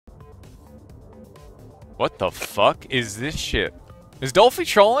What the fuck is this shit? Is Dolphy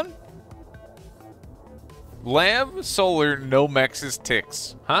trolling? Lamb, solar, no mexes,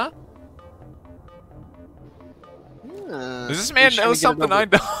 ticks. Huh? Does this man know something I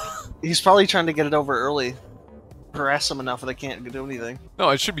don't? He's probably trying to get it over early. Harass him enough that I can't do anything. No,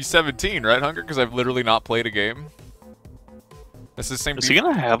 it should be 17, right, Hunger? Because I've literally not played a game. That's the same. Is he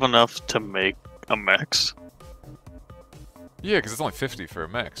gonna have enough to make a mex? Yeah, because it's only 50 for a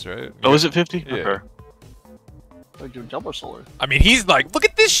mex, right? Oh, is it 50? Yeah. Okay. Like do double solar. I mean, he's like, look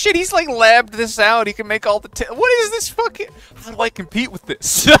at this shit. He's like labbed this out. He can make all the. What is this fucking? How do I compete with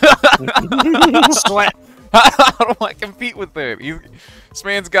this? Sweat. How do I compete with it? This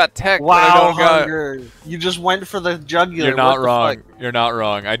man's got tech. Wow, but I don't Hunger. You just went for the jugular. You're not What the wrong. fuck? You're not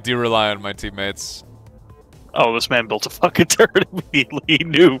wrong. I do rely on my teammates. Oh, this man built a fucking turret immediately. He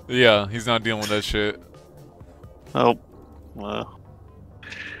knew. Yeah, he's not dealing with that shit. Oh, well.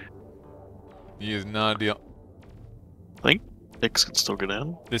 He is not dealing. I think X can still get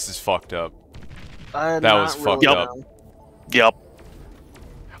in. This is fucked up. That was fucked up. Yep.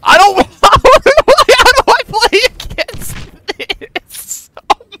 I don't. How do I play against this?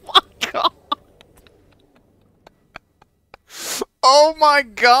 Oh my god. Oh my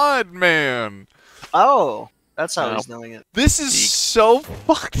god, man. Oh, that's how he's doing it. This is so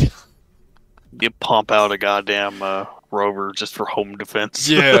fucked up. You pump out a goddamn rover just for home defense.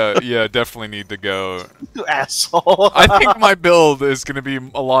 Yeah, yeah, definitely need to go. You asshole. I think my build is going to be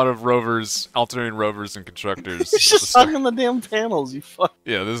a lot of rovers, alternating rovers and constructors. He's just hugging the damn panels, you fuck.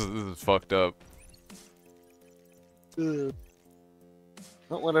 Yeah, this is fucked up. Not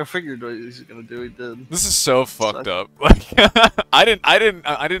what I figured what he was gonna do. He did. This is so fucked up. Like, I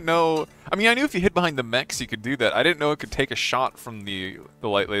didn't know. I mean, I knew if you hid behind the mechs, you could do that. I didn't know it could take a shot from the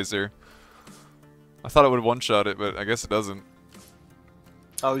light laser. I thought it would one-shot it, but I guess it doesn't.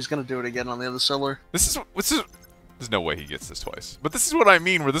 Oh, he's gonna do it again on the other solar. This is. There's no way he gets this twice. But this is what I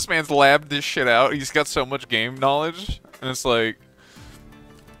mean, where this man's labbed this shit out. He's got so much game knowledge, and it's like,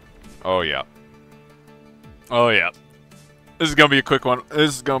 oh yeah, oh yeah. This is gonna be a quick one.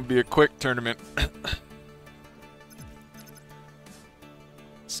 This is gonna be a quick tournament.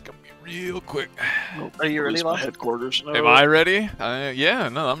 It's gonna be real quick. Are you ready, My Lost? headquarters. No. Am I ready? Yeah,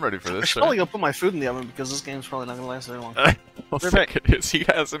 no, I'm ready for I this. should probably go put my food in the oven because this game's probably not gonna last very long. I don't think it is. He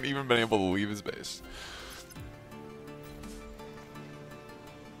hasn't even been able to leave his base.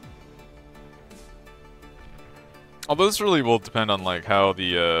 Although this really will depend on like how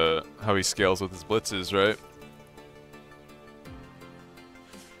the how he scales with his blitzes, right?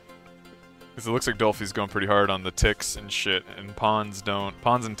 Because it looks like Dolphy's going pretty hard on the ticks and shit, and pawns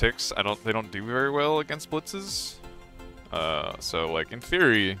and ticks, they don't do very well against blitzes. So like in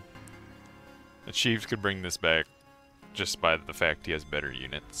theory, the Chief could bring this back just by the fact he has better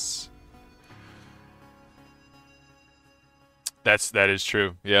units. That is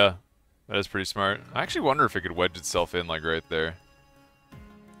true, yeah. That is pretty smart. I actually wonder if it could wedge itself in like right there.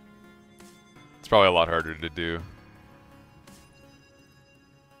 It's probably a lot harder to do.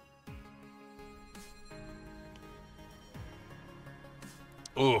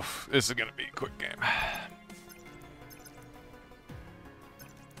 Oof, this is gonna be a quick game.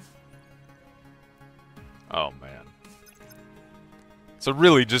 Oh man. So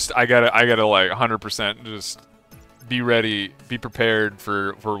really just I gotta like 100% just be ready, be prepared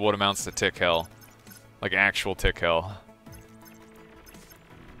for what amounts to tick hell. Like actual tick hell.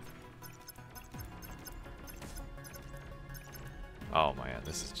 Oh man,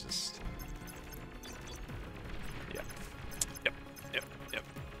 this is just Yep.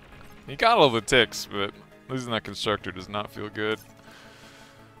 He got all the ticks, but losing that constructor does not feel good.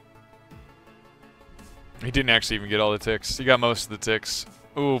 He didn't actually even get all the ticks. He got most of the ticks.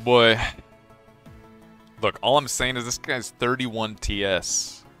 Oh boy. Look, all I'm saying is this guy's 31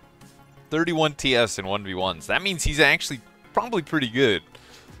 TS. 31 TS in 1v1s. That means he's actually probably pretty good.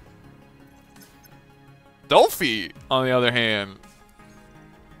 Dolphy, on the other hand,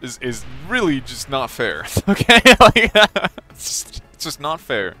 is really just not fair. Okay? Like, it's just not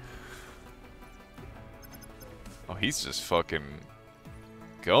fair. Oh, he's just fucking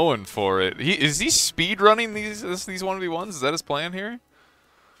going for it. Is he speed running these 1v1s? Is that his plan here?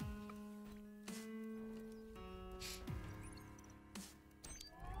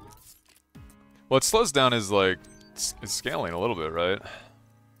 Well, it slows down his like his scaling a little bit, right?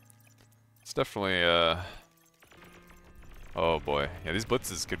 It's definitely oh boy, yeah. These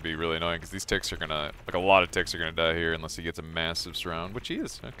blitzes could be really annoying because these ticks are gonna a lot of ticks are gonna die here unless he gets a massive surround, which he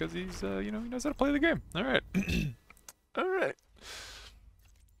is because he's you know, he knows how to play the game. All right, all right.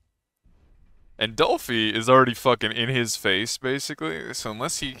 And Dolphy is already fucking in his face basically. So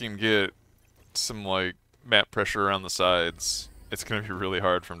unless he can get some like map pressure around the sides, it's going to be really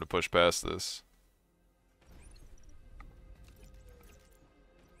hard for him to push past this.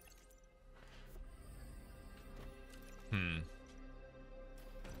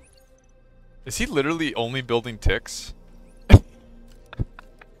 Is he literally only building ticks?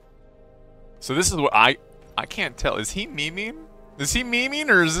 So this is what I can't tell. Is he memeing? Is he memeing,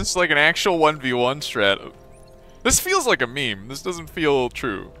 or is this like an actual 1v1 strat? This feels like a meme. This doesn't feel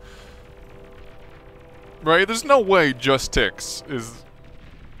true. Right? There's no way just ticks is...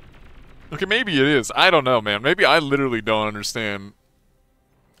 Okay, maybe it is. I don't know, man. Maybe I literally don't understand.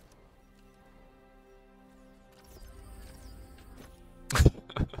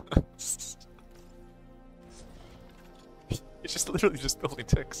 It's just literally just building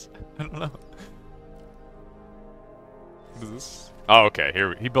ticks. I don't know. What is this? Oh, okay.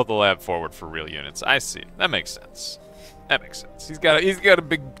 Here he built the lab forward for real units. I see. That makes sense. That makes sense. He's got a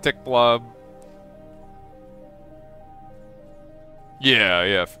big tick blob. Yeah,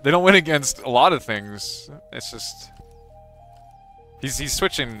 yeah. They don't win against a lot of things. It's just he's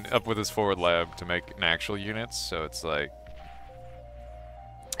switching up with his forward lab to make an actual units, so it's like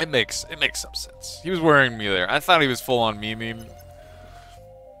it makes some sense. He was worrying me there. I thought he was full on memeing.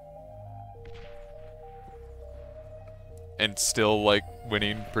 And still like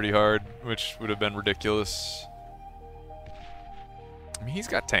winning pretty hard, which would have been ridiculous. I mean, he's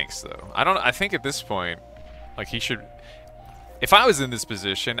got tanks though. I think at this point, like he should. If I was in this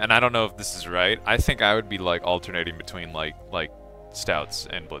position, and I don't know if this is right, I think I would be like alternating between like stouts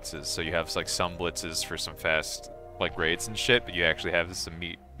and blitzes. So you have like some blitzes for some fast like raids and shit, but you actually have some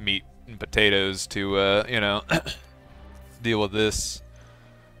meat and potatoes to you know deal with this.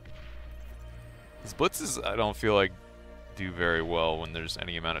 These blitzes, I don't feel like do very well when there's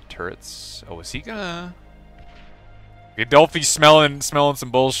any amount of turrets. Oh, is he gonna? Dolphy's smelling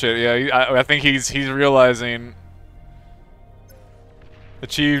some bullshit. Yeah, I think he's realizing.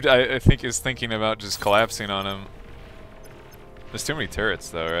 Achieved, I think, is thinking about just collapsing on him. There's too many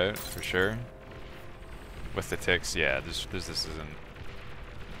turrets, though, right? For sure. With the ticks, yeah. This isn't.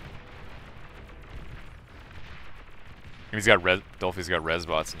 He's got Dolphy's got res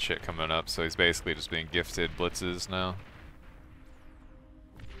bots and shit coming up, so he's basically just being gifted blitzes now.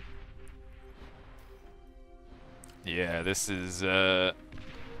 Yeah, this is I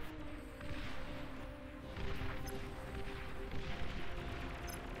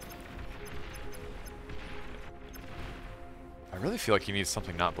really feel like he needs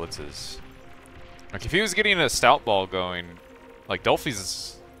something not blitzes. Like if he was getting a stout ball going, like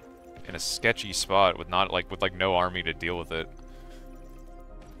Dolphy's in a sketchy spot with with no army to deal with it.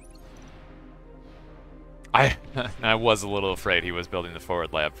 I was a little afraid he was building the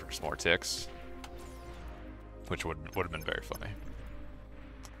forward lab for some more ticks, which would have been very funny.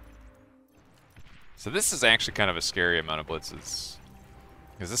 So this is actually kind of a scary amount of blitzes,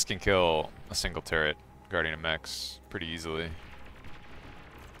 because this can kill a single turret guarding a mechs pretty easily.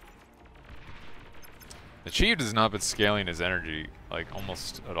 Achieved has not been scaling his energy like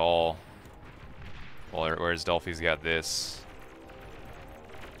almost at all, whereas Dolphy's got this,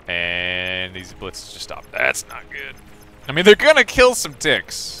 and these blitzes just stop. That's not good. I mean, they're gonna kill some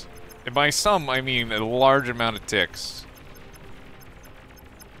ticks. And by some, I mean a large amount of ticks.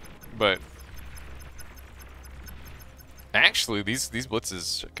 But actually, these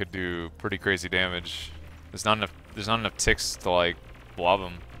blitzes could do pretty crazy damage. There's not enough ticks to like blob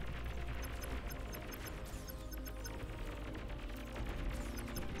them.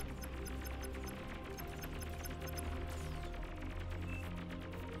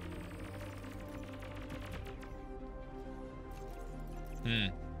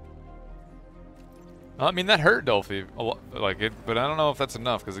 Well, I mean, that hurt Dolphy a lot, but I don't know if that's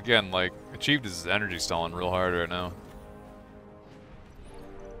enough, because again, like, Achieved is energy stalling real hard right now.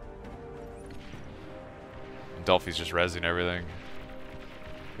 And Dolphy's just rezzing everything,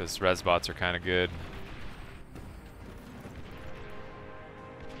 because res bots are kind of good.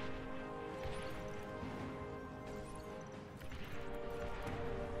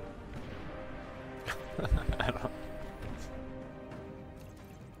 I don't.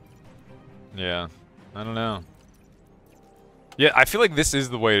 Yeah. I don't know. Yeah, I feel like this is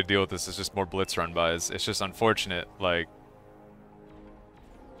the way to deal with this. It's just more blitz run bys. It's just unfortunate, like,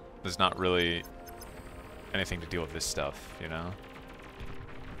 there's not really anything to deal with this stuff, you know?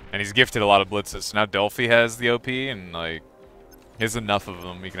 And he's gifted a lot of blitzes. So now Dolphy has the OP, and, like, he has enough of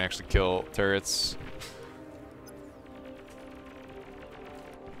them. He can actually kill turrets.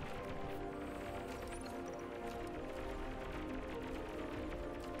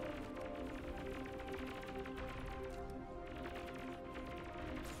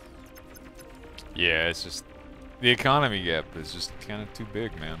 Yeah, it's just the economy gap is just kind of too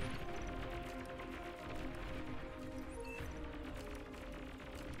big, man.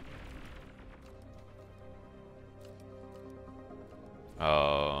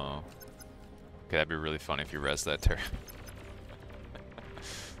 Oh. Okay, that'd be really funny if you res that turret.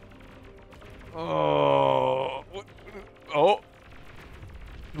 Oh. Oh.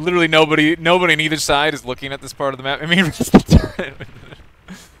 Literally nobody on either side is looking at this part of the map. I mean, res the turret.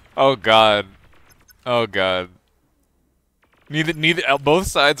 Oh god. Oh god. Both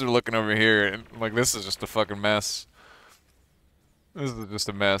sides are looking over here, and like this is just a fucking mess. This is just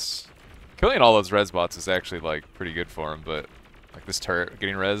a mess. Killing all those res bots is actually like pretty good for him, but like this turret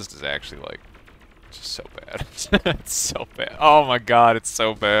getting rezzed is actually like just so bad. It's so bad. Oh my god, it's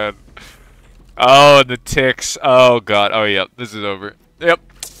so bad. Oh, the ticks. Oh god. Oh yep, this is over. Yep.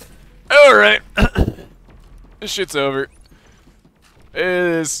 All right. This shit's over.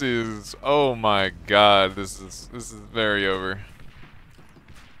 This is, oh my god, this is very over.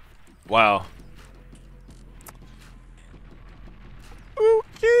 Wow.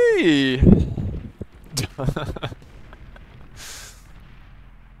 Okay.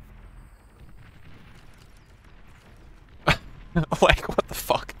 Like, what the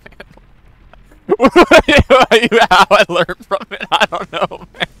fuck, man? How I learned from it? I don't know,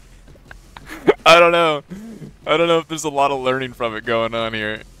 man. I don't know. I don't know if there's a lot of learning from it going on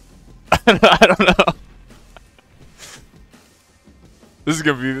here. I don't know. This is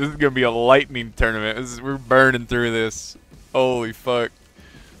gonna be a lightning tournament. We're burning through this. Holy fuck.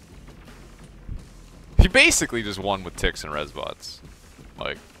 He basically just won with ticks and res bots.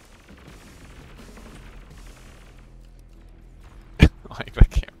 Like like I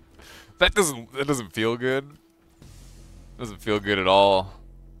can't. That doesn't feel good. Doesn't feel good at all.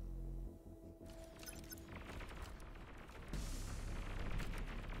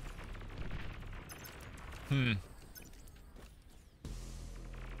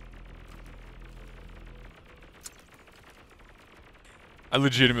 I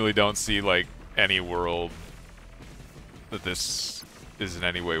legitimately don't see like any world that this is in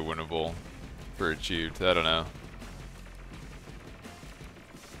any way winnable for Achieved. I don't know.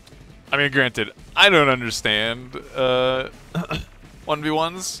 I mean, granted, I don't understand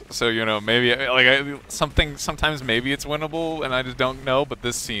 1v1s, so you know, maybe like sometimes maybe it's winnable and I just don't know, but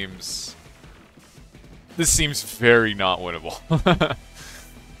this seems very not winnable.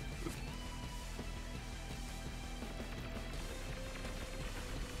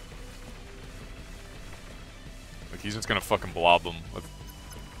 Like he's just gonna fucking blob them with.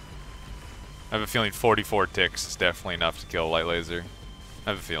 I have a feeling 44 ticks is definitely enough to kill a light laser. I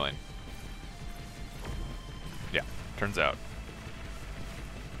have a feeling. Yeah, turns out.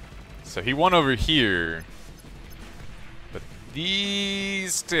 So he won over here. But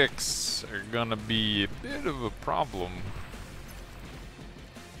these ticks are gonna be a bit of a problem.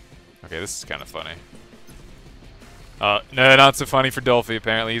 Okay, this is kind of funny. No, not so funny for Dolphy.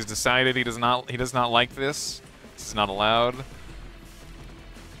 Apparently, he's decided he does not like this. This is not allowed.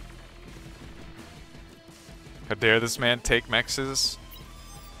 How dare this man take mexes?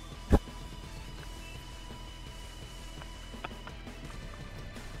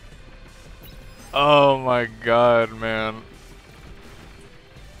 Oh my god, man.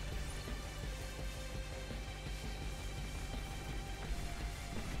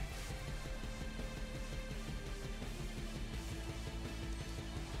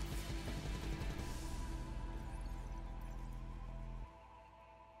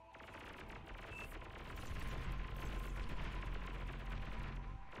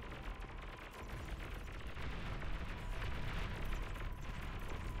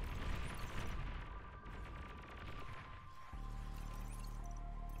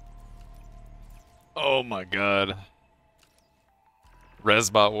 Oh my god.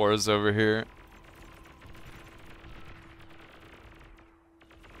 Resbot Wars over here.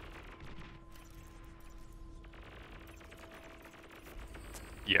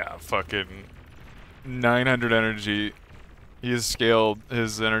 Yeah, fucking 900 energy. He has scaled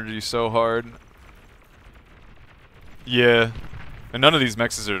his energy so hard. Yeah. And none of these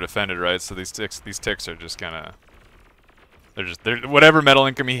mexes are defended, right? So these ticks are just kinda they're whatever metal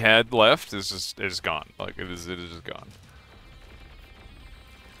income he had left is just gone. Like it is just gone.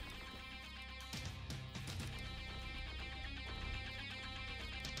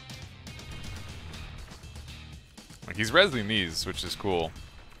 Like he's resing these, which is cool.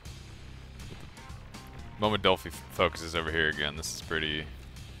 Moment Delphi focuses over here again. This is pretty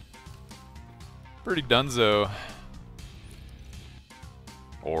dunzo.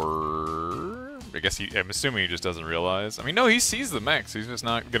 Or I guess I'm assuming he just doesn't realize. I mean, no, he sees the mech, so he's just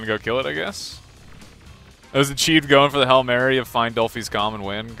not gonna go kill it, I guess. I was achieved going for the Hail Mary of find Dolphy's common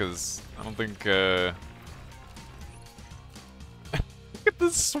win, because I don't think, Look at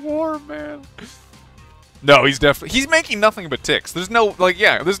this swarm, man. No, he's making nothing but ticks. There's no, like,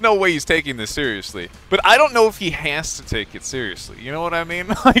 yeah, there's no way he's taking this seriously. But I don't know if he has to take it seriously. You know what I mean?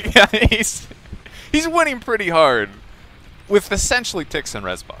 Like, yeah, he's winning pretty hard with essentially ticks and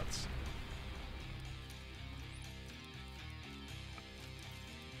res bots.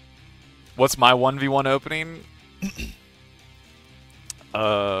 What's my 1v1 opening?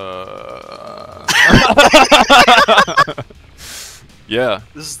 Yeah.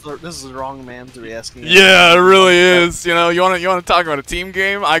 This is the wrong man to be asking. Yeah, it really is. You know, you wanna talk about a team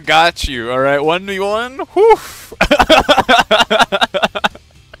game? I got you. All right, 1v1. Whew.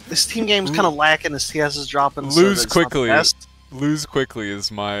 This team game's kind of lacking. His TS is dropping. Lose so quickly. It's not Lose quickly is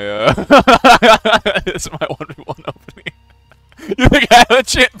my it's my 1v1 opening. You think I have a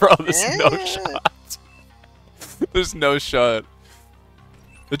chance, bro? There's no shot. There's no shot.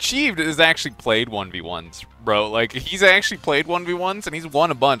 Achieved has actually played 1v1s, bro. Like, he's actually played 1v1s, and he's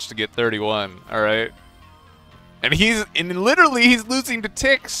won a bunch to get 31, alright? And literally, he's losing to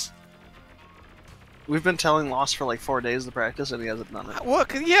ticks. We've been telling Lost for like 4 days to practice, and he hasn't done it. Well,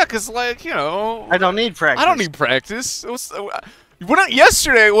 yeah, because, like, you know... I don't need practice. I don't need practice.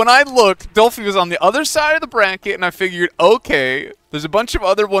 Yesterday, when I looked, Dolphy was on the other side of the bracket, and I figured, okay, there's a bunch of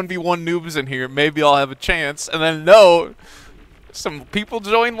other 1v1 noobs in here, maybe I'll have a chance. And then, no... Some people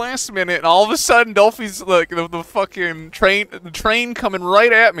joined last minute, and all of a sudden, Dolphy's like the fucking train coming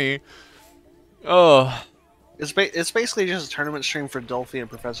right at me. Oh, it's basically just a tournament stream for Dolphy and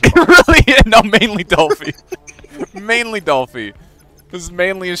Professor. It really is. No, mainly Dolphy. Mainly Dolphy. This is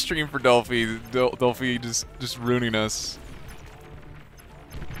mainly a stream for Dolphy. Dolphy just ruining us.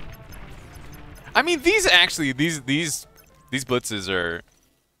 I mean, these blitzes are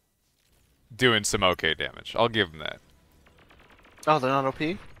doing some okay damage. I'll give them that. Oh, they're not OP?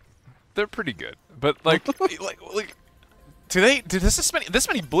 They're pretty good, but like, like, do this many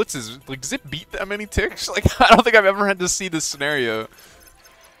blitzes? Like, does it beat that many ticks? Like, I don't think I've ever had to see this scenario.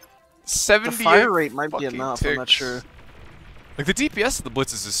 78 the fire rate might be enough. Ticks. I'm not sure. Like, the DPS of the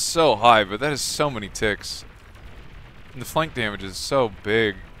blitzes is so high, but that is so many ticks, and the flank damage is so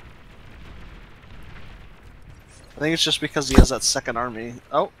big. I think it's just because he has that second army.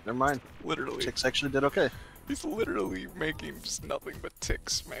 Oh, never mind. Literally, Ticks actually did okay. He's literally making just nothing but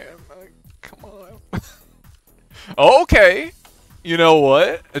ticks, man. Like, come on. Okay, you know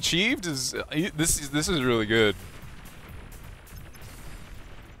what? Achieved is this is really good.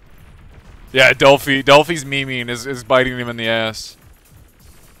 Yeah, Dolphy's memeing is biting him in the ass.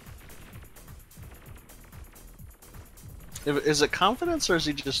 Is it confidence or is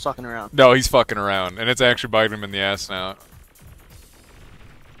he just talking around? No, he's fucking around, and it's actually biting him in the ass now.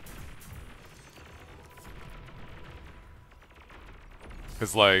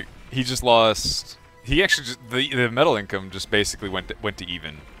 Cause like he just lost. He actually just the medal income just basically went to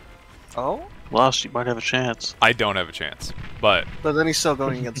even. Oh. Lost, you might have a chance. I don't have a chance, but then he's still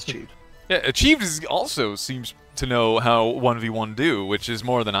going against Achieved. Yeah, Achieved also seems to know how 1v1 do, which is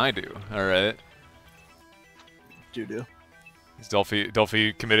more than I do. All right. Do. Is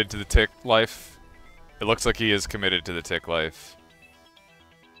Dolphy committed to the tick life? It looks like he is committed to the tick life.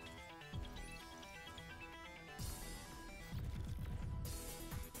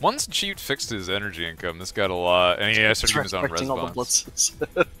 Once Achieved fixed his energy income, this got a lot, and he started doing his own response.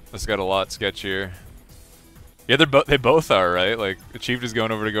 This got a lot sketchier. Yeah, they both are, right? Like, Achieved is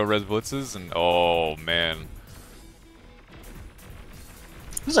going over to go res blitzes, and oh man.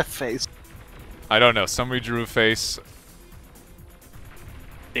 Who's that face? I don't know. Somebody drew a face.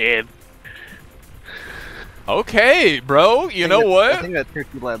 Dead. Okay, bro. You know what? I think that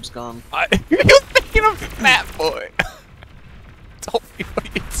Turkey Lab's gone. You're thinking of Fat Boy. Dolphy, what are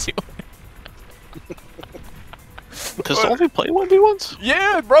you doing? Does Dolphy play 1v1s?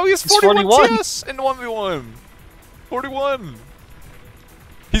 Yeah, bro, he has 41 TS in 1v1. 41.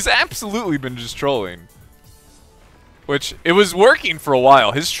 He's absolutely been just trolling. Which, it was working for a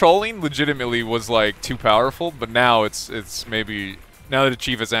while. His trolling legitimately was, like, too powerful, but now it's maybe... Now that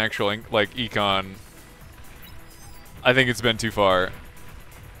Achieve has actual, like, econ, I think it's been too far.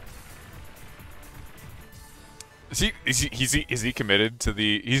 Is he committed to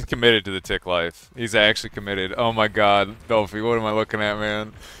the... He's committed to the tick life. He's actually committed. Oh my god, Dolphy, what am I looking at,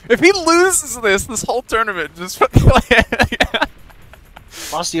 man? If he loses this whole tournament just fucking...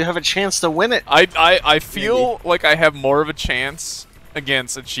 Lost, you have a chance to win it. I feel like I have more of a chance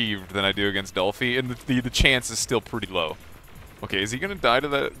against Achieved than I do against Dolphy, and the chance is still pretty low. Okay, is he gonna die to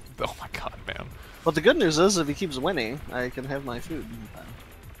that? Oh my god, man. But the good news is, if he keeps winning, I can have my food.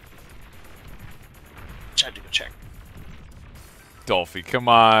 Just had to go check. Dolphy, come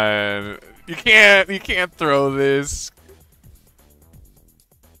on. You can't throw this.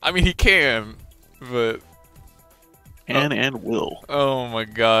 I mean, he can, but... And will. Oh my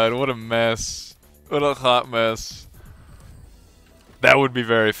god, what a mess. What a hot mess. That would be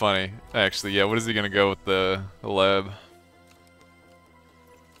very funny, actually. Yeah, what is he gonna go with the lab?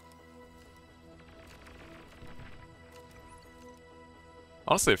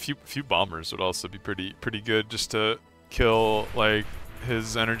 Honestly, a few bombers would also be pretty good just to kill like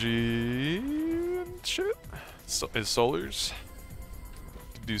his energy and shit. So his solars.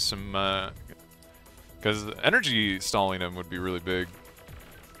 Could do some because energy stalling him would be really big.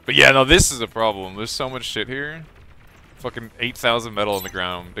 But yeah, no, this is a problem. There's so much shit here. Fucking 8,000 metal on the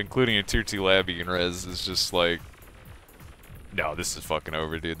ground, including a tier 2 lab you can res, is just like... No, this is fucking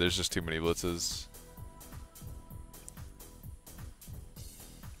over, dude. There's just too many blitzes.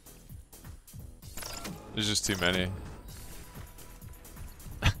 There's just too many.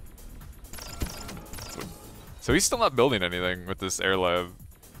 So he's still not building anything with this air lab.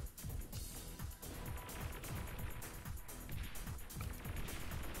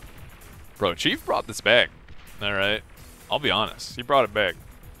 Bro, Chief brought this back. Alright. I'll be honest. He brought it back.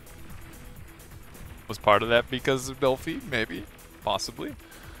 Was part of that because of Delphi? Maybe. Possibly.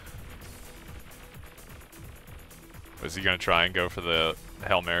 Was he gonna try and go for the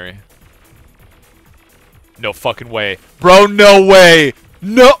Hail Mary? No fucking way. Bro, no way!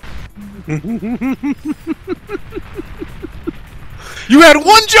 No! You had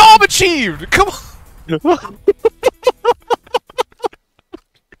one job achieved! Come on!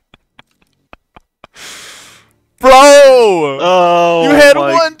 Bro! Oh, you had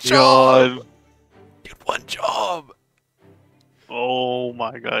my one job! God. You had one job! Oh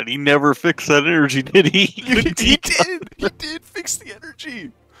my god, he never fixed that energy, did he? He did! He did fix the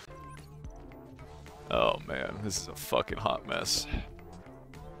energy! Oh man, this is a fucking hot mess.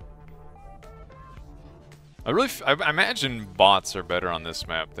 I imagine bots are better on this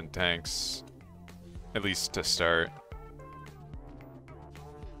map than tanks. At least to start.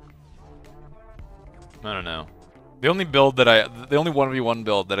 I don't know. The only 1v1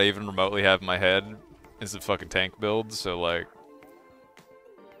 build that I even remotely have in my head is the fucking tank build, so like...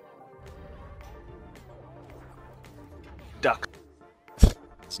 Duck.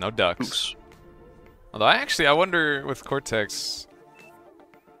 It's no ducks. Oops. Although I wonder with Cortex,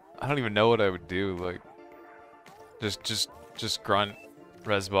 I don't even know what I would do, like... Just grunt,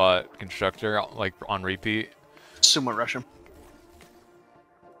 resbot, constructor, like on repeat. Sumo rush him.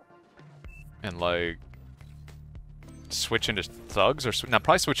 And like... switch into thugs, or no,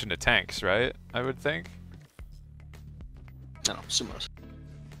 probably switch into tanks, right? I would think. No, sumos.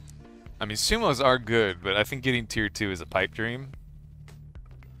 I mean, sumos are good, but I think getting tier 2 is a pipe dream.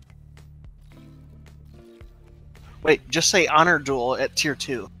 Wait, just say honor duel at tier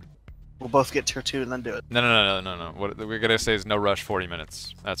 2. We'll both get tier 2 and then do it. No. What we gotta say is no rush 40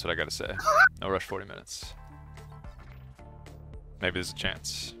 minutes. That's what I gotta say. No rush 40 minutes. Maybe there's a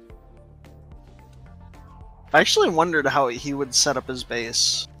chance. I actually wondered how he would set up his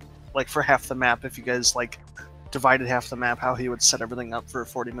base, like for half the map. If you guys like divided half the map, how he would set everything up for a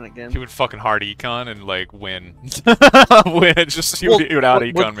 40-minute game. He would fucking hard econ and like win. Win. Just he would out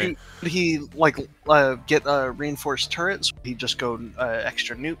econ me. Would he like get reinforced turrets? Would he just go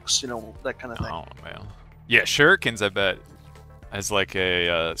extra nukes? You know, that kind of thing. Oh man. Yeah, shurikens I bet as like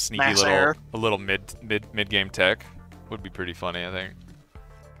a sneaky Mass little air. mid game tech would be pretty funny, I think.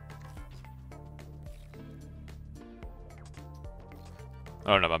 I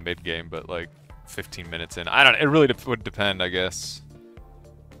don't know about mid game, but like 15 minutes in. I don't know. It really would depend, I guess.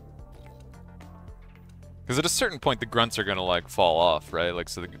 Because at a certain point, the grunts are gonna like fall off, right? Like,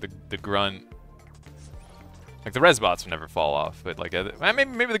 so the grunt, like the resbots will never fall off, but like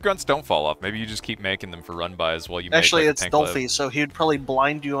maybe the grunts don't fall off. Maybe you just keep making them for run bys while you Actually, make, like, it's tank lab. Dolphy, so he'd probably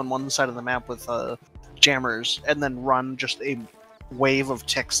blind you on one side of the map with jammers, and then run just a wave of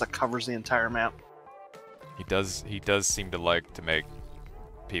ticks that covers the entire map. He does seem to like to make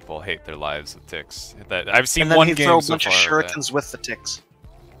people hate their lives with ticks. That I've seen And then one he'd game throw a so bunch of far with that. shurikens with the ticks.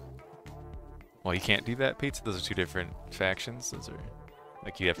 Well, you can't do that, Pizza. Those are two different factions. Those are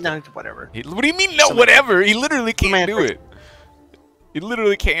like you have to. No, whatever. What do you mean? No, whatever. He literally can't do it. He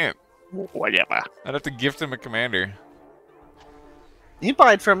literally can't. Whatever. I'd have to gift him a commander. He'd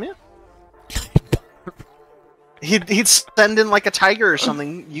buy it from you. He'd send in like a tiger or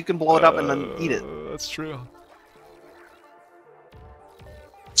something. You can blow it up and then eat it. That's true.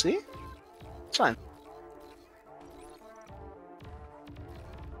 See? It's fine.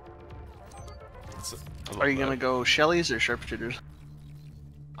 I Are you love gonna that. go Shellys or sharpshooters?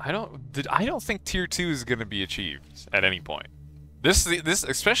 I don't think tier 2 is going to be achieved at any point. This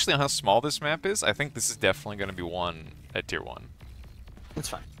especially on how small this map is, I think this is definitely going to be won at tier 1. That's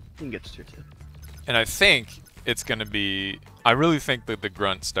fine. You can get to tier 2. And I think it's going to be, I really think that the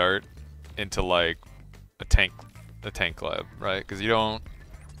grunts start into like a tank lab, right? Cuz you don't,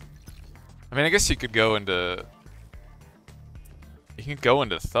 I mean, I guess you could go into, you can go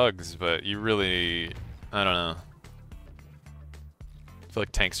into thugs, but you really, I don't know. I feel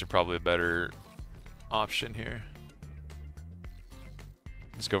like tanks are probably a better option here.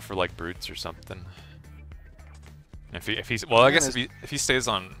 Just go for like brutes or something. If he's well, I guess if he stays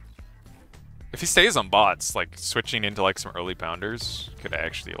on bots, like switching into like some early pounders could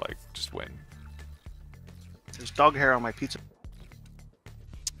actually like just win. There's dog hair on my pizza.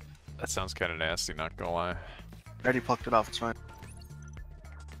 That sounds kind of nasty, not gonna lie. I already plucked it off. It's fine.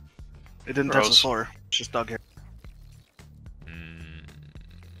 It didn't touch the floor. It's just dog hair.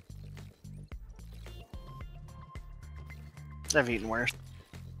 I've eaten worse.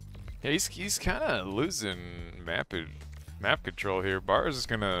 Yeah, he's kind of losing map control here. Bars is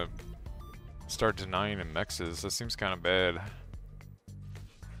gonna start denying him mexes. That seems kind of bad.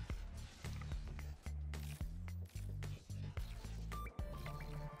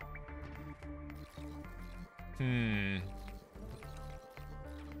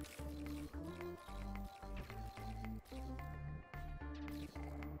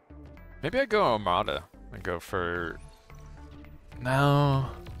 Maybe I go Armada and go for... No.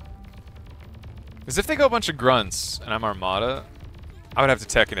 Because if they go a bunch of grunts and I'm Armada, I would have to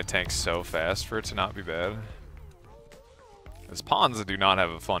tech in a tank so fast for it to not be bad. Because pawns do not have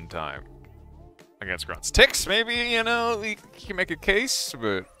a fun time against grunts. Ticks, maybe, you know, you can make a case,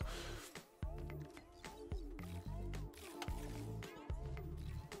 but...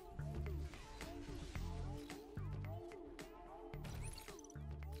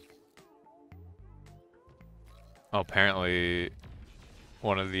 Oh, apparently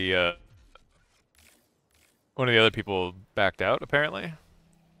one of the other people backed out, apparently.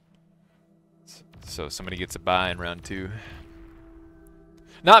 So somebody gets a buy in round 2.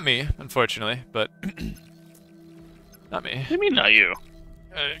 Not me, unfortunately, but not me. What do you mean, not you?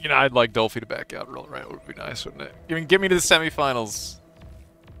 You know, I'd like Dolphy to back out. Right, would be nice, wouldn't it? Even get me to the semifinals,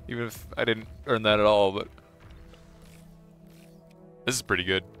 even if I didn't earn that at all. But this is pretty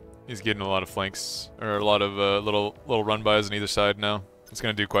good. He's getting a lot of flanks, or a lot of little run-bys on either side now. It's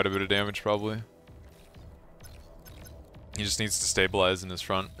going to do quite a bit of damage, probably. He just needs to stabilize in his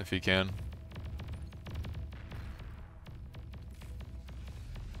front, if he can.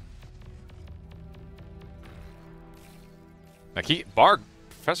 Like,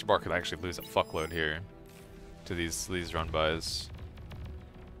 Professor Bar could actually lose a fuckload here to these run-bys.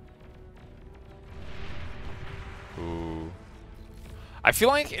 Ooh. I feel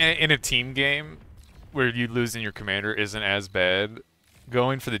like in a team game where you losing your commander isn't as bad,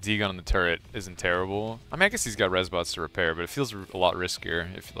 going for the D-gun on the turret isn't terrible. I mean, I guess he's got res bots to repair, but it feels a lot riskier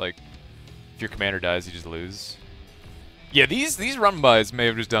if your commander dies, you just lose. Yeah, these run-bys may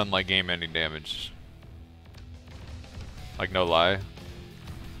have just done like game-ending damage. Like, no lie.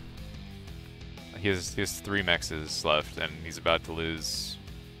 He has 3 mexes left, and he's about to lose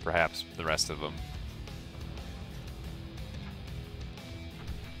perhaps the rest of them.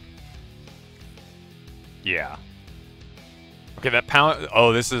 Yeah. Okay, that pound...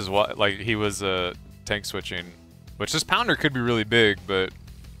 Oh, this is what... Like, he was tank switching. Which this pounder could be really big, but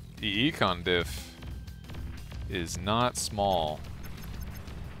the econ diff is not small.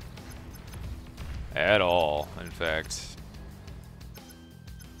 At all, in fact.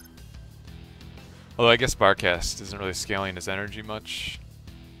 Although I guess Barcast isn't really scaling his energy much.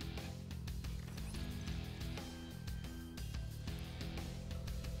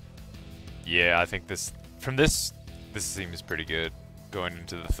 Yeah, I think this seems pretty good, going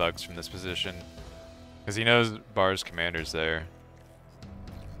into the thugs from this position. Because he knows Bar's commander's there.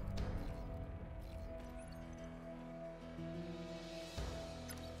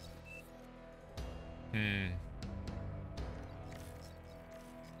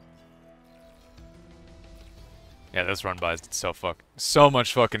 Yeah, this run by is so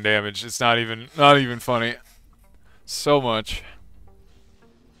much fucking damage. It's not even funny. So much.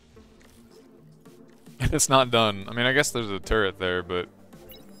 And it's not done. I mean, I guess there's a turret there, but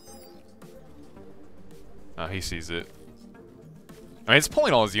oh, he sees it. I mean, it's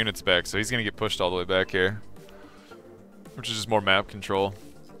pulling all his units back, so he's gonna get pushed all the way back here, which is just more map control.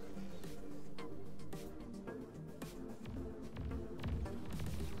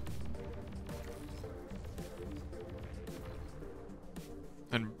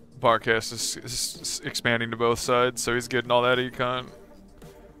 And Barcast is expanding to both sides, so he's getting all that econ.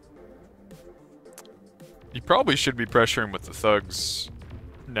 You probably should be pressuring with the thugs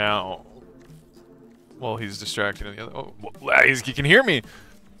now. While he's distracted in the other. Oh, he can hear me.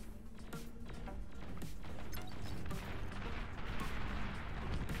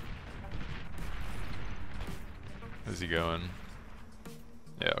 Is he going?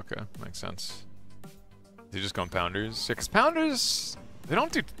 Yeah, okay. Makes sense. Is he just going pounders? Yeah, 'cause pounders, they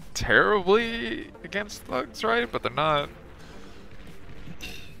don't do terribly against thugs, right? But they're not...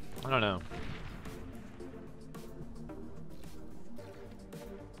 I don't know.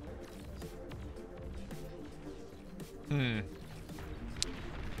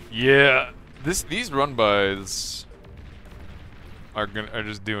 Yeah, these run-bys are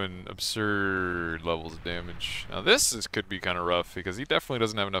just doing absurd levels of damage. Now this could be kind of rough because he definitely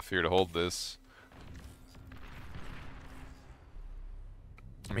doesn't have enough here to hold this.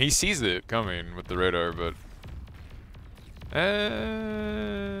 I mean, he sees it coming with the radar, but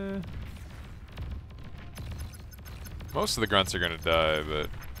most of the grunts are gonna die, but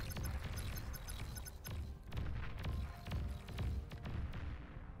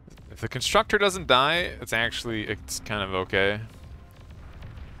if the constructor doesn't die, it's kind of okay.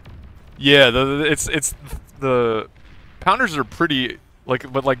 Yeah, it's the pounders are pretty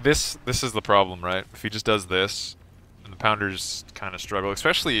but like this is the problem, right? If he just does this, and the pounders kind of struggle,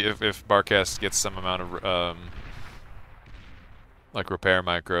 especially if Barcast gets some amount of like repair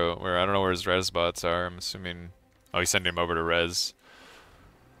micro, where I don't know where his res bots are. I'm assuming he's sending him over to res.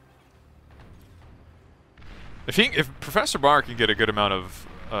 If Professor Bar can get a good amount of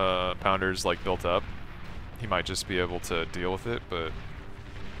pounders like built up, he might just be able to deal with it, but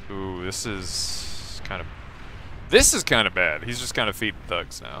ooh, this is kind of bad. He's just kind of feeding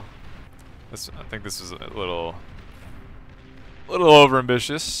thugs now. I think this is a little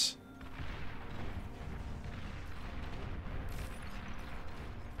overambitious.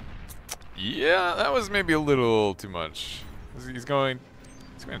 Yeah, that was maybe a little too much. He's going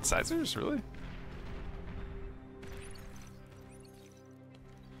incisors, really?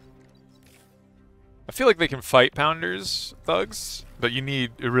 I feel like they can fight pounders, thugs, but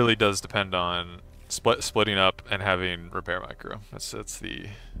it really does depend on splitting up and having repair micro. That's the,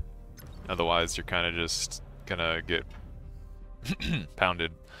 otherwise you're kind of just gonna get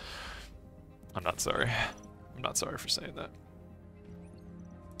pounded. I'm not sorry for saying that.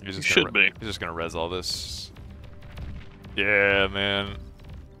 He's just He's just gonna res all this. Yeah, man.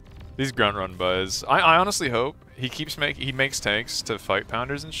 These grunt run buzz. I honestly hope he makes tanks to fight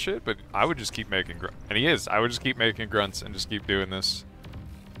pounders and shit, but I would just keep making and he is. I would just keep making grunts and just keep doing this.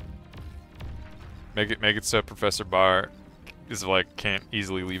 Make it so Professor Bar is like can't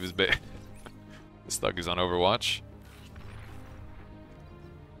easily leave his base. This thug is on Overwatch.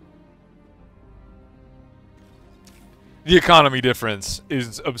 The economy difference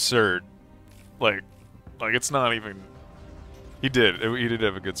is absurd. Like it's not even. He did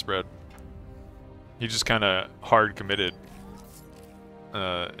have a good spread. He just kind of hard committed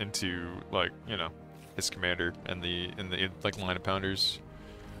into his commander and the line of pounders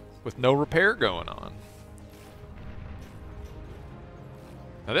with no repair going on.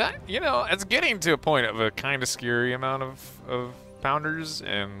 Now that it's getting to a point of a kind of scary amount of pounders,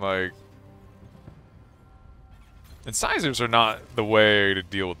 and incisors are not the way to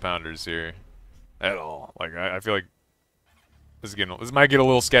deal with pounders here at all. Like I feel like this might get a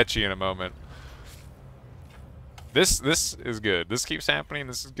little sketchy in a moment. This is good. This keeps happening.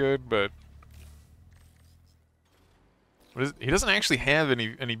 This is good, but he doesn't actually have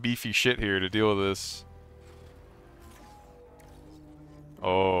any beefy shit here to deal with this.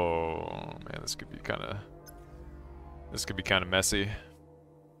 Oh man, this could be kind of messy.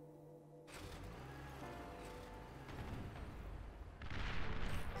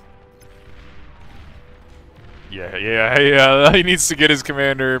 Yeah. He needs to get his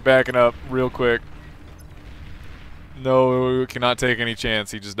commander backing up real quick. No, we cannot take any chance.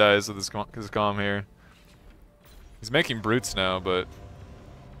 He just dies with his comm here. He's making brutes now, but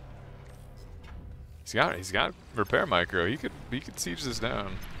he's got repair micro. He could siege this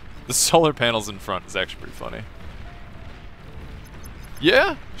down. The solar panels in front is actually pretty funny.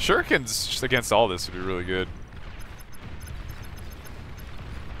 Yeah, shurikens just against all this would be really good.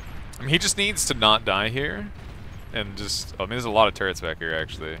 I mean, he just needs to not die here, and just. I mean, there's a lot of turrets back here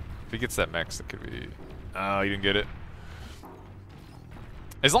actually. If he gets that mech, that could be. Oh, he didn't get it.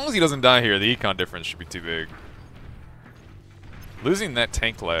 As long as he doesn't die here, the econ difference should be too big. Losing that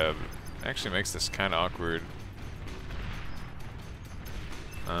tank lab actually makes this kind of awkward.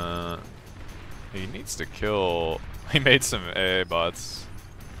 He needs to kill. He made some AA bots.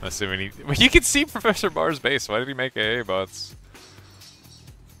 Assuming you can see Professor Bar's base. Why did he make AA bots?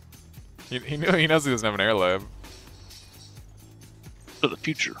 He knows he doesn't have an air lab. For the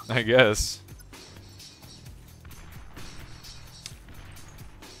future. I guess.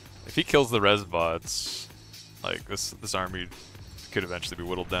 If he kills the res bots, like this army could eventually be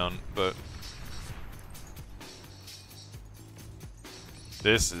whittled down, but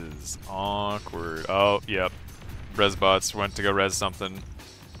this is awkward. Oh, yep. Res bots went to go res something.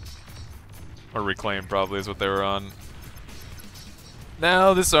 Or reclaim probably is what they were on.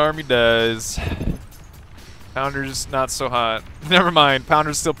 Now this army dies. Pounder's not so hot. Never mind,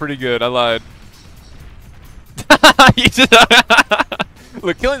 Pounder's still pretty good. I lied.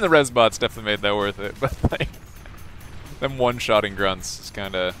 Look, killing the res bots definitely made that worth it, but like them one-shotting grunts is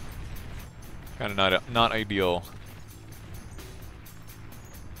kind of not ideal.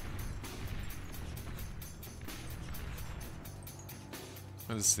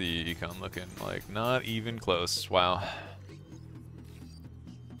 What is the econ looking like? Not even close. Wow.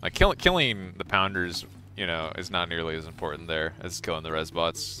 Like killing the pounders, you know, is not nearly as important there as killing the res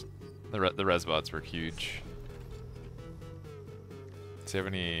bots. The res bots were huge. Does he have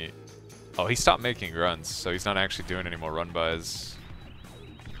any? Oh, he stopped making grunts, so he's not actually doing any more run-bys.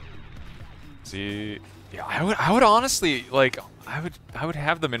 See, yeah, I would honestly like, I would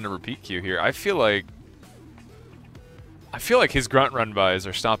have them in a repeat queue here. I feel like his grunt run-bys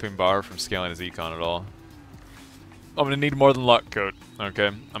are stopping Bar from scaling his econ at all. I'm gonna need more than luck, Coat. Okay,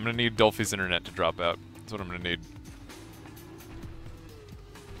 I'm gonna need Dolphy's internet to drop out. That's what I'm gonna need.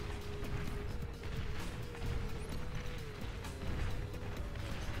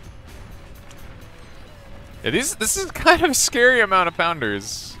 Yeah, this is kind of a scary amount of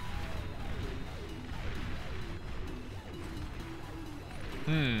pounders.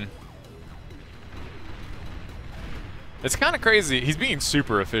 It's kind of crazy. He's being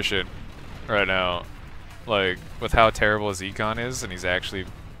super efficient right now, like with how terrible his econ is, and he's actually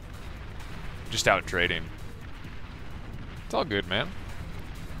just out trading. It's all good, man.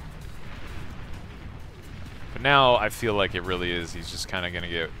 But now I feel like it really is. He's just kind of gonna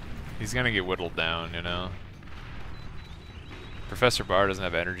get. He's gonna get whittled down, you know. Professor Bar doesn't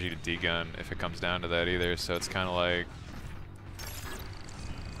have energy to degun if it comes down to that either, so it's kind of like.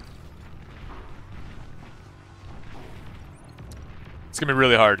 It's gonna be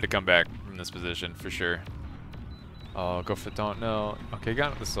really hard to come back from this position for sure. Oh, go for don't know. Okay,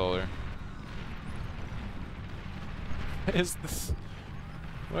 got the solar. What is this?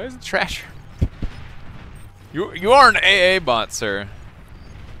 What is the trash? You are an AA bot, sir.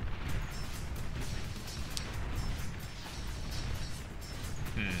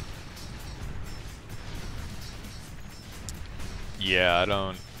 Yeah, I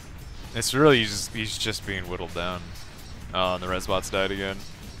don't. It's really he's just being whittled down. Oh, and the res bots died again.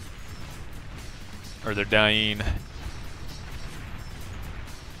 Or they're dying.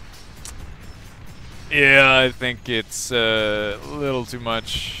 Yeah, I think it's a little too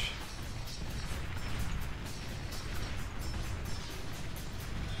much.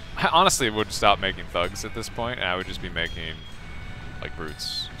 I honestly would stop making thugs at this point, and I would just be making like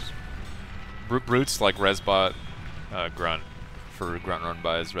brutes. Brutes like resbot grunt for grunt run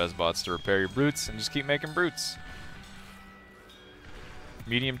bys, resbots to repair your brutes, and just keep making brutes.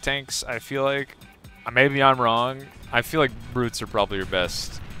 Medium tanks, I feel like, maybe I'm wrong. I feel like brutes are probably your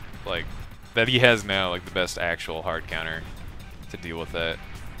best, like that he has now, like the best actual hard counter to deal with that.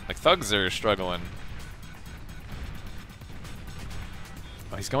 Like thugs are struggling.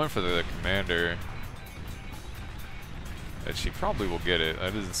 Oh, he's going for the commander. But she probably will get it.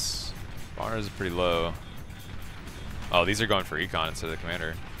 That is, bar is pretty low. Oh, these are going for econ instead of the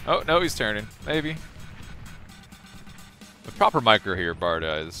commander. Oh, no, he's turning. Maybe. With proper micro here, Bar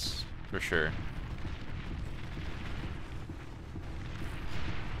dies. For sure.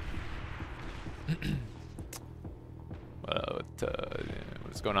 What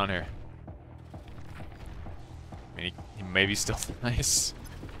is going on here? I mean, he maybe still nice.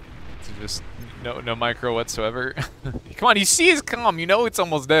 To just no micro whatsoever. Come on, you see his comm. You know it's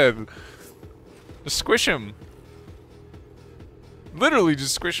almost dead. Just squish him. Literally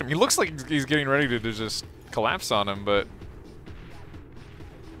just squish him. He looks like he's getting ready to just collapse on him, but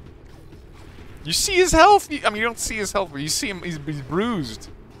you see his health. I mean, you don't see his health, but you see him. He's bruised.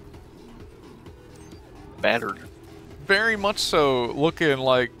 Battered. Very much so. Looking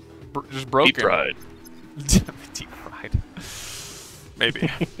like just broken. Deep fried. Deep fried. Maybe.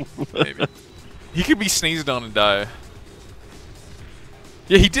 Maybe. He could be sneezed on and die.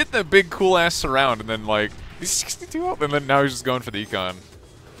 Yeah, he did the big cool ass surround and then like he's 62 up and then now he's just going for the econ.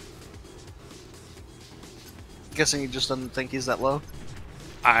 Guessing he just doesn't think he's that low.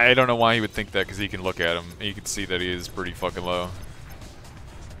 I don't know why he would think that because he can look at him and you can see that he is pretty fucking low.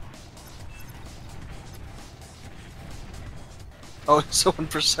 Oh, it's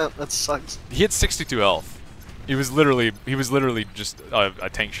 1%. That sucks. He had 62 health. He was literally just a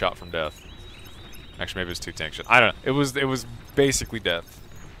tank shot from death. Actually, maybe it was 2 tank shots. I don't know. It was basically death.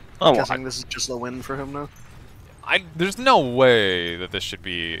 Oh, Guessing this is just a win for him now. There's no way that this should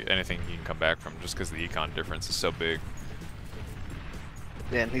be anything he can come back from just because the econ difference is so big.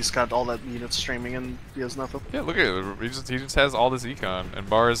 Yeah, and he's got all that units streaming and he has nothing. Yeah, look at it. He just has all this econ, and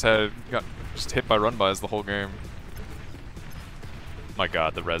Bars got just hit by run-bys the whole game. My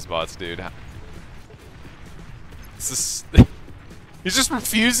god, the res bots, dude. This is he's just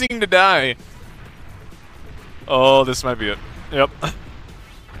refusing to die. Oh, this might be it. Yep.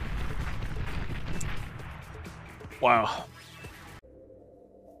 Wow.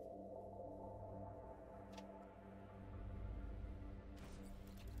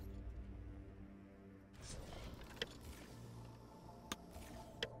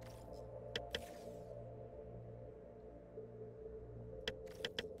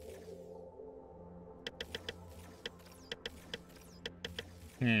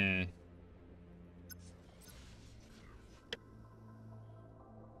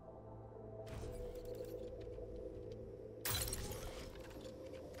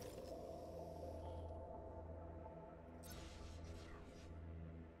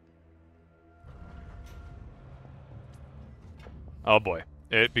 Oh boy.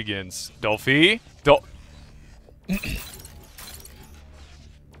 It begins. Dolphy.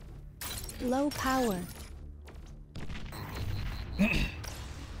 Low power.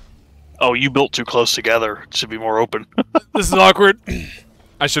 oh, you built too close together. It should be more open. This is awkward.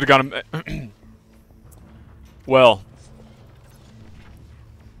 I should have got him. Well.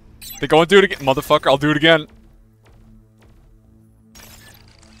 They go and do it again. Motherfucker, I'll do it again.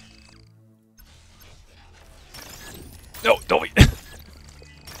 No, don't.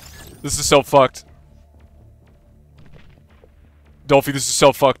 This is so fucked. Dolphy, this is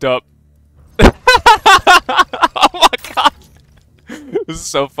so fucked up. Oh my god. This is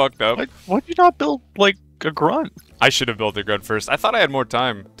so fucked up. Why'd you not build, like, a grunt? I should have built a grunt first. I thought I had more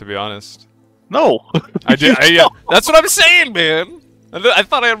time, to be honest. No. I did. Yeah, that's what I'm saying, man. I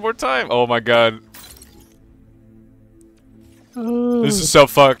thought I had more time. Oh my god. This is so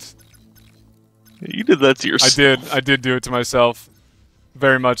fucked. You did that to yourself. I did do it to myself.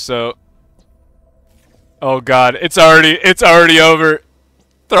 Very much so. Oh god, it's already over.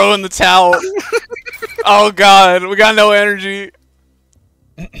 Throw in the towel. Oh god, we got no energy.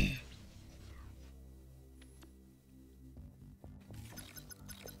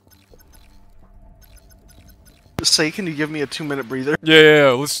 Say, can you give me a 2-minute breather?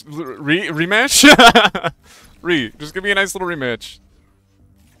 Yeah. Let's rematch. Just give me a nice little rematch.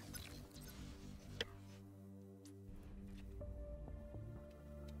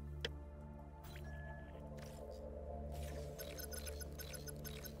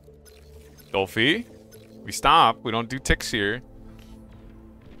 Dolphy, we stop. We don't do ticks here.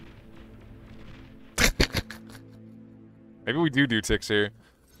 Maybe we do ticks here.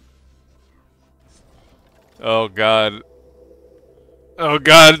 Oh god. Oh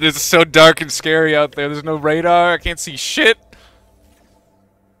god, it's so dark and scary out there. There's no radar. I can't see shit.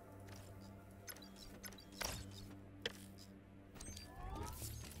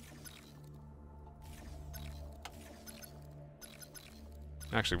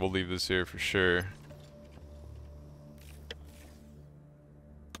 Actually, we'll leave this here for sure.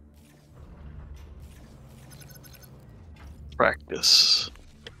 Practice.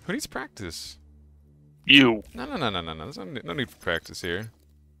 Who needs practice? You. No. There's no need for practice here.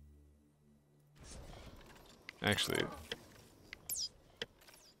 Actually.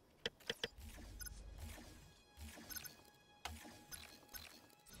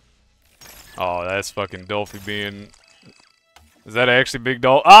 Oh, that's fucking Dolphy being... Is that actually Big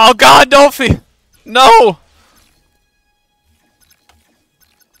Dolphy? Oh god, Dolphy! No!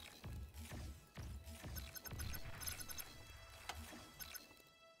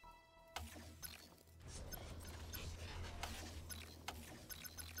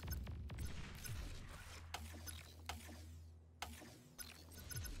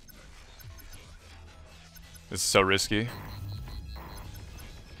 This is so risky.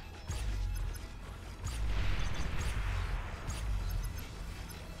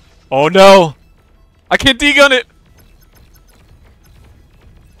 Oh no! I can't degun it!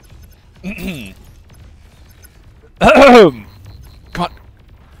 Come on.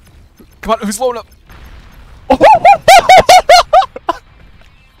 Come on, who's loading up?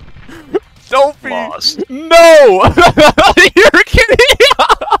 Dolphy! Lost. No! You're kidding!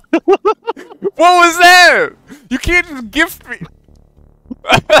 What was that? You can't just gift me.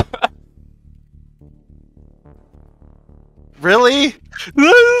 Really? This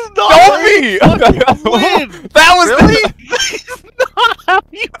is not Don't how me! you fucking win! That was Really? This is not how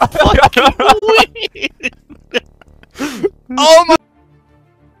you fucking win! Oh my!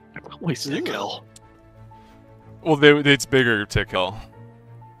 Always Nick L. Well, it's bigger tick hill.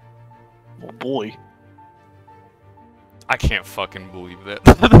 Oh boy. I can't fucking believe that.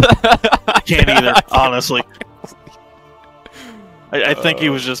 I can't either, honestly. I think he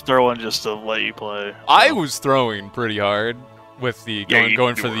was just throwing just to let you play. I was throwing pretty hard with the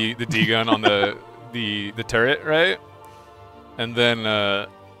going for were. the D gun on the turret, right? And then I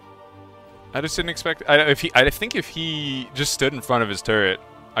just didn't expect. I think if he just stood in front of his turret,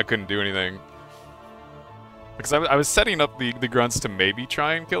 I couldn't do anything. Because I was setting up the grunts to maybe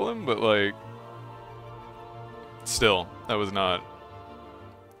try and kill him, but like, still, that was not.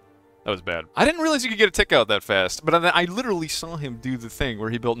 That was bad. I didn't realize you could get a tick out that fast, but I literally saw him do the thing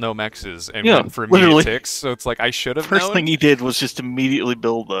where he built no mexes and went for immediate literally. ticks, so it's like I should have First known. thing he did was just immediately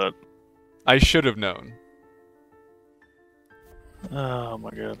build that. I should have known. Oh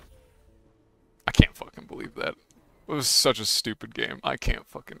my god. I can't fucking believe that. It was such a stupid game. I can't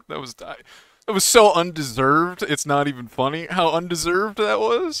fucking... That was so undeserved, it's not even funny how undeserved that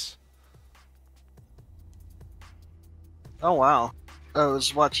was. Oh wow. I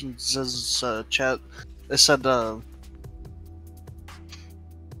was watching Ziz's chat. They said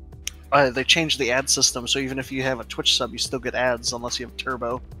they changed the ad system, so even if you have a Twitch sub, you still get ads unless you have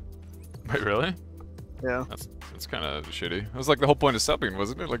Turbo. Wait, really? Yeah. That's kind of shitty. That was like the whole point of subbing,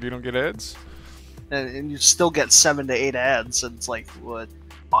 wasn't it? Like you don't get ads? And you still get 7 to 8 ads, and it's like, what?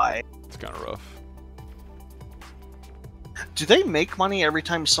 Why? It's kind of rough. Do they make money every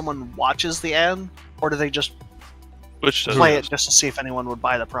time someone watches the ad? Or do they just Twitch does. play it just to see if anyone would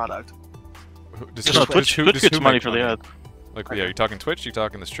buy the product? No, Twitch gets money for the ad. Like, yeah, you talking Twitch, you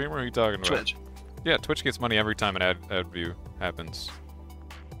talking the streamer, or are you talking about... Twitch. Yeah, Twitch gets money every time an ad view happens.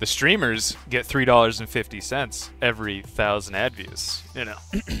 The streamers get $3.50 every 1,000 ad views, you know.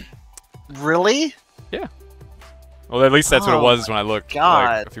 Really? Yeah. Well, at least that's what it Oh was when I looked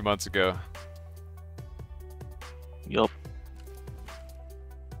God. like a few months ago. Yup.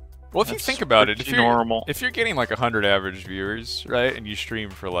 Well, if you That's think about it, pretty normal. if you're getting like 100 average viewers, right, and you stream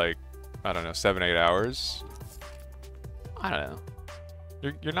for like, I don't know, 7-8 hours, I don't know.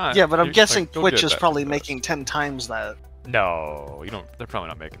 You're not. Yeah, but I'm you're, guessing like, you'll Twitch get is that probably fast. making 10 times that. No, you don't. They're probably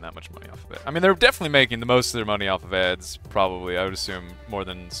not making that much money off of it. I mean, they're definitely making the most of their money off of ads. Probably, I would assume more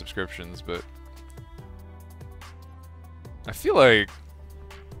than subscriptions, but I feel like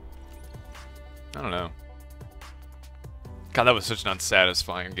I don't know. God, that was such an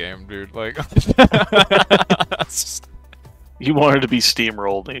unsatisfying game, dude. Like, it's just, You wanted to be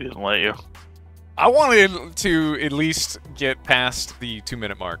steamrolled, and he didn't let you. I wanted to at least get past the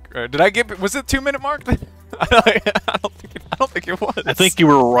 2-minute mark. Did I get? Was it 2-minute mark? I don't think it was. I think you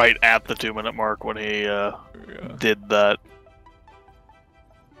were right at the 2-minute mark when he did that.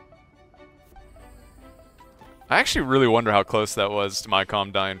 I actually really wonder how close that was to my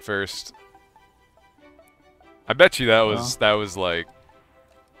comm dying first. I bet you that was like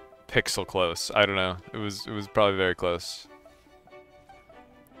pixel close. I don't know. It was probably very close.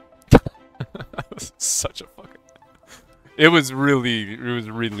 That was such a fucking. It was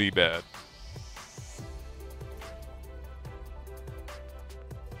really bad.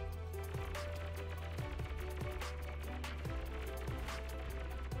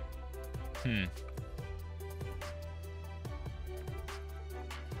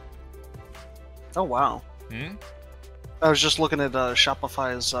 Oh wow. I was just looking at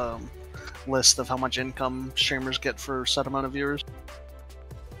Shopify's list of how much income streamers get for a set amount of viewers.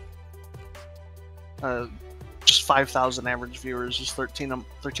 Just 5,000 average viewers is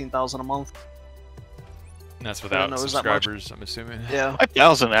 13,000 a month. And that's without know it was that much. subscribers, I'm assuming. Yeah.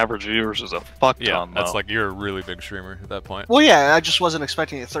 5,000 average viewers is a fuck ton, Yeah, that's though. like you're a really big streamer at that point. Well, yeah, I just wasn't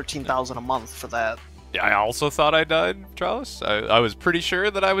expecting 13,000 a month for that. Yeah, I also thought I died, Charles. I was pretty sure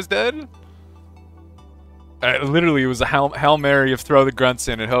that I was dead. Literally, it was a Hail Mary of throw the grunts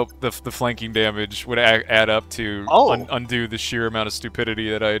in and hope the flanking damage would add up to undo the sheer amount of stupidity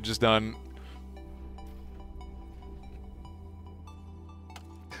that I had just done.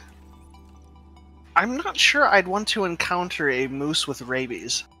 I'm not sure I'd want to encounter a moose with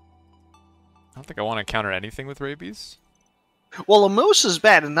rabies. I don't think I want to encounter anything with rabies. Well, a moose is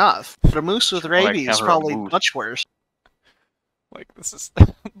bad enough, but a moose with wanna rabies is encounter a probably moose. much worse. Like, this is...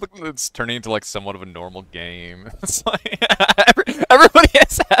 Look, it's turning into, like, somewhat of a normal game. It's like... everybody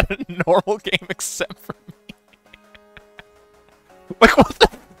has had a normal game except for me. Like, what the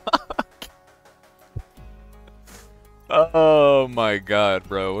fuck? Oh my god,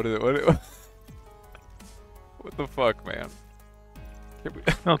 bro. What the fuck, man?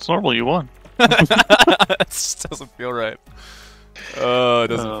 No, it's normal. You won. It just doesn't feel right. Oh, it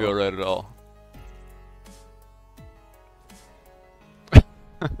doesn't feel right at all.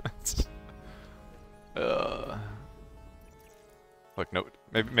 Look, no,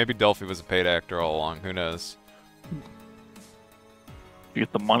 maybe Delphi was a paid actor all along. Who knows? You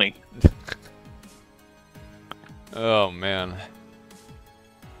get the money. Oh man.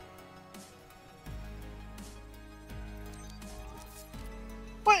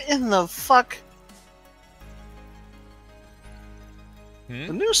 What in the fuck? Hmm?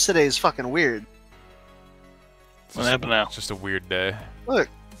 The news today is fucking weird. What happened now? It's just a weird day. Look.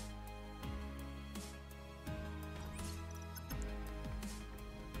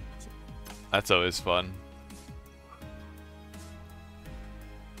 That's always fun.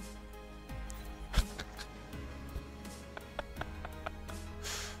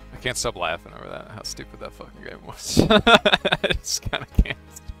 I can't stop laughing over that. How stupid that fucking game was. I just kind of can't.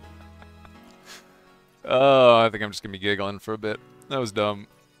 Oh, I think I'm just gonna be giggling for a bit. That was dumb.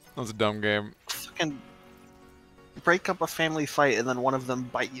 That was a dumb game. Fucking break up a family fight and then one of them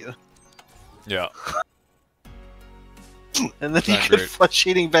bite you. Yeah. And then you Not get great.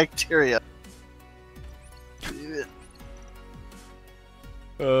 flesh-eating bacteria.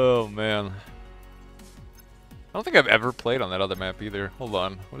 Oh man. I don't think I've ever played on that other map either. Hold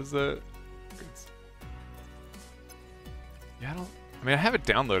on. What is that? Yeah, I mean, I have it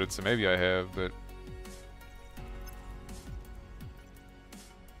downloaded, so maybe I have, but...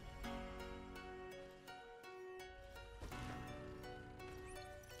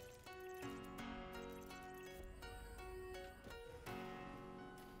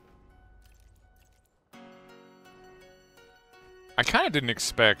 I kind of didn't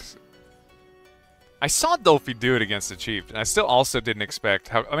expect... I saw Dolphy do it against the Chief, and I still also didn't expect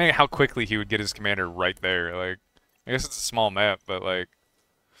how quickly he would get his commander right there. Like, I guess it's a small map, but like...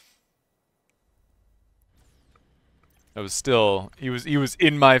 It was still... He was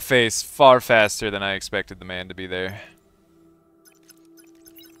in my face far faster than I expected the man to be there.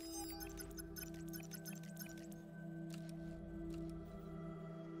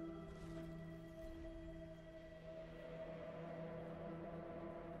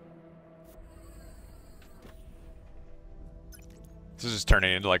 This is just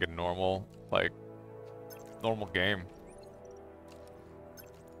turning into like a normal game.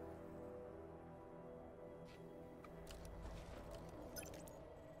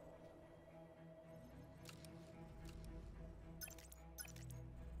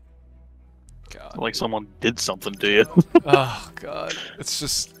 God. Like someone did something to you. Oh god, it's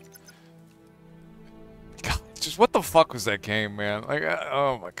just... God, just what the fuck was that game, man? Like,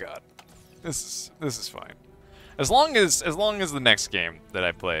 oh my god, this is fine. As long as the next game that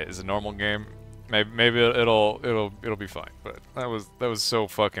I play is a normal game, maybe it'll be fine. But that was so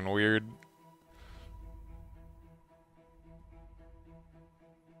fucking weird.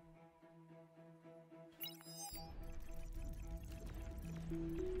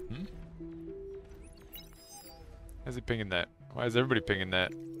 Hmm? Why is he pinging that? Why is everybody pinging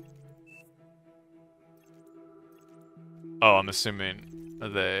that? Oh, I'm assuming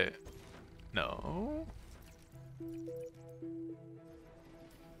they... No?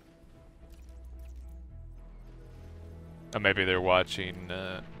 Or maybe they're watching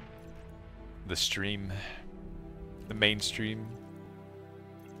the stream, the main stream.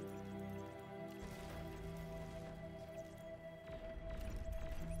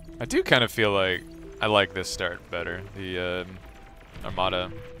 I do kind of feel like I like this start better. The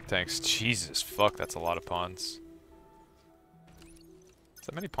Armada tanks. Jesus, fuck, that's a lot of pawns. Does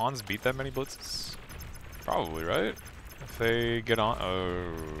that many pawns beat that many blitzes? Probably, right? If they get on...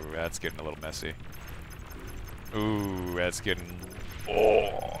 Oh, that's getting a little messy. Ooh, that's getting...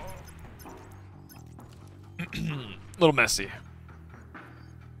 Oh! A little messy.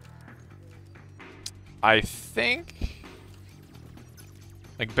 I think...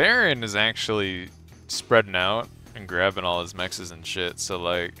 Like, Baron is actually spreading out and grabbing all his mexes and shit, so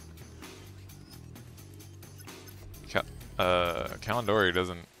like... Kalendori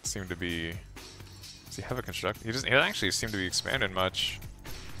doesn't seem to be... Does he have a construct? He doesn't actually seem to be expanding much.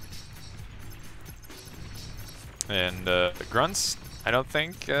 And grunts, I don't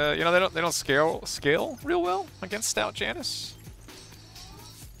think you know, they don't scale real well against Stout Janus,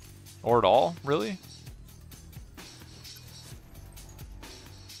 or at all, really.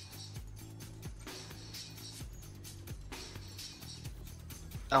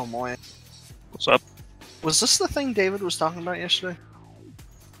 Oh boy. What's up? Was this the thing David was talking about yesterday?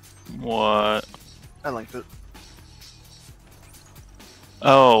 What? I liked it.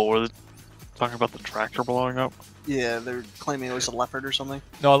 Oh, we're Talking about the tractor blowing up? Yeah, they're claiming it was a leopard or something.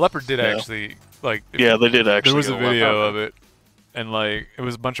 No, a leopard did actually, like... Yeah, they did actually. There was a get video leopard. of it. And, like, it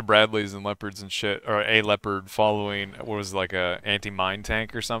was a bunch of Bradleys and leopards and shit. Or a leopard following, what was it, like, a anti-mine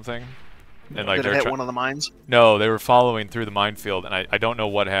tank or something? And, like, Did it hit one of the mines? No, they were following through the minefield, and I don't know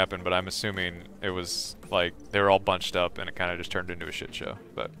what happened, but I'm assuming it was, like, they were all bunched up, and it kind of just turned into a shit show,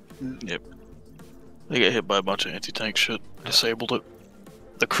 but... Yep. They got hit by a bunch of anti-tank shit. Disabled it.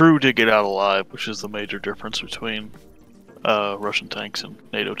 The crew did get out alive, which is the major difference between Russian tanks and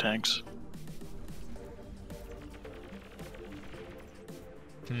NATO tanks.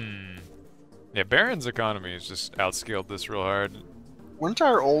 Yeah, Baron's economy has just outscaled this real hard. Weren't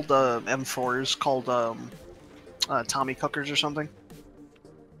our old M4s called Tommy Cookers or something?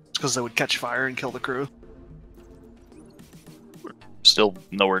 It's because they would catch fire and kill the crew. Still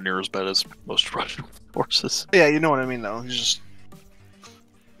nowhere near as bad as most Russian forces. Yeah, you know what I mean, though. It's just...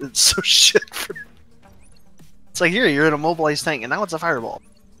 It's so shit for... It's like, here, you're in a mobilized tank, and now it's a fireball.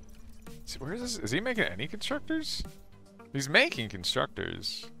 Where is this? Is he making any constructors? He's making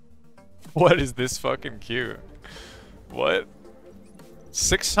constructors. What is this fucking queue? What?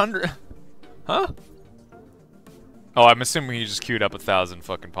 600? Huh? Oh, I'm assuming he just queued up 1,000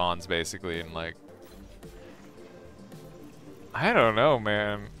 fucking pawns, basically, and like... I don't know,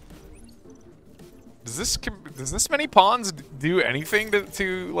 man. Does this many pawns do anything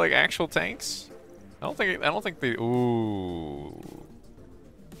to like actual tanks? I don't think they. Ooh,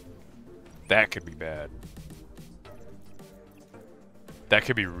 that could be bad. That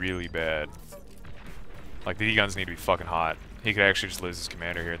could be really bad. Like the D-guns need to be fucking hot. He could actually just lose his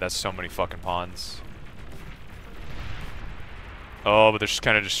commander here. That's so many fucking pawns. Oh, but they're just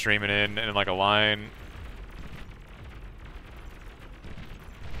kind of just streaming in like a line.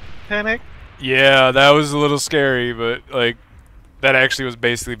 Panic. Yeah, that was a little scary, but like that actually was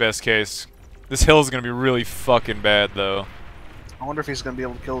basically best case. This hill is gonna be really fucking bad though. I wonder if he's gonna be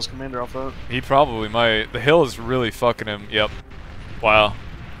able to kill his commander off of it. He probably might. The hill is really fucking him. Yep. Wow.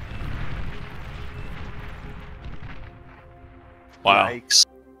 Wow. Yikes.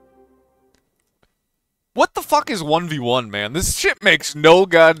 What the fuck is 1v1, man? This shit makes no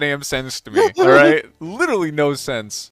goddamn sense to me, alright? Literally no sense.